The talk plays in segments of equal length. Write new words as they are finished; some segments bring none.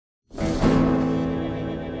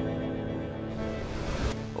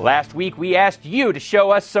Last week, we asked you to show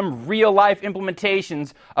us some real-life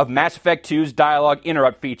implementations of Mass Effect 2's dialogue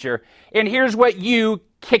interrupt feature, and here's what you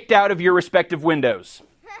kicked out of your respective windows.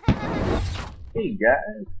 Hey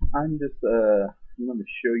guys, I'm going to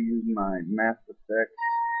show you my Mass Effect.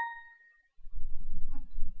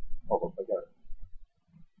 Hold up, I got it.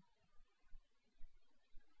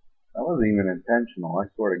 That wasn't even intentional, I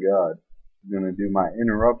swear to God. I'm going to do my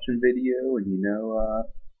interruption video, and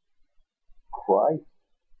Christ.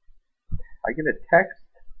 I get a text.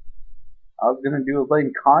 I was going to do a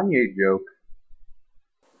lame Kanye joke.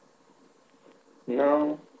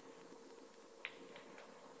 No.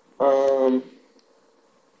 A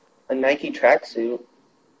Nike tracksuit.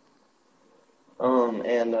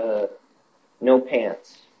 And no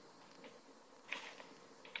pants.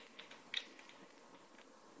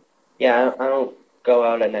 Yeah, I don't go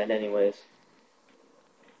out at night anyways.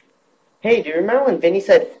 Hey, do you remember when Vinny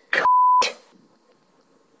said, Qotw?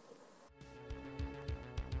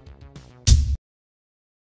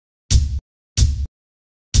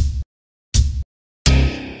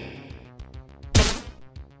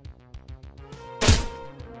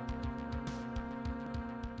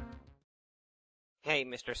 Hey,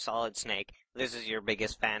 Mr. Solid Snake, this is your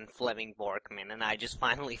biggest fan, Fleming Borkman, and I just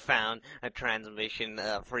finally found a transmission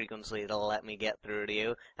frequency that'll let me get through to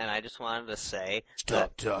you, and I just wanted to say...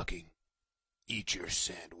 Stop talking. Eat your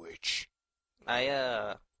sandwich.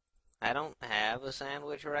 I don't have a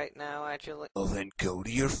sandwich right now, actually. Well, then go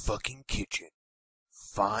to your fucking kitchen,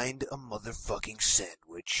 find a motherfucking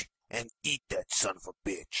sandwich, and eat that son of a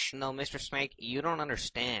bitch. No, Mr. Snake, you don't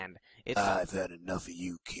understand. I've had enough of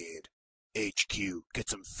you, kid. HQ, get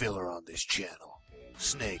some filler on this channel.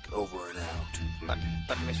 Snake, over and out.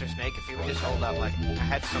 But Mr. Snake, if you would just hold up, I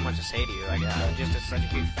had so much to say to you. I'm just such a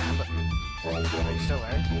huge fan, but... Are you still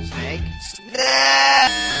there? Snake? Snake!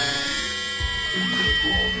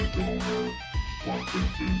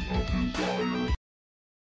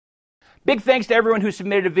 Big thanks to everyone who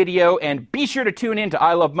submitted a video, and be sure to tune in to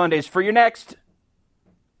I Love Mondays for your next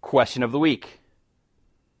question of the week.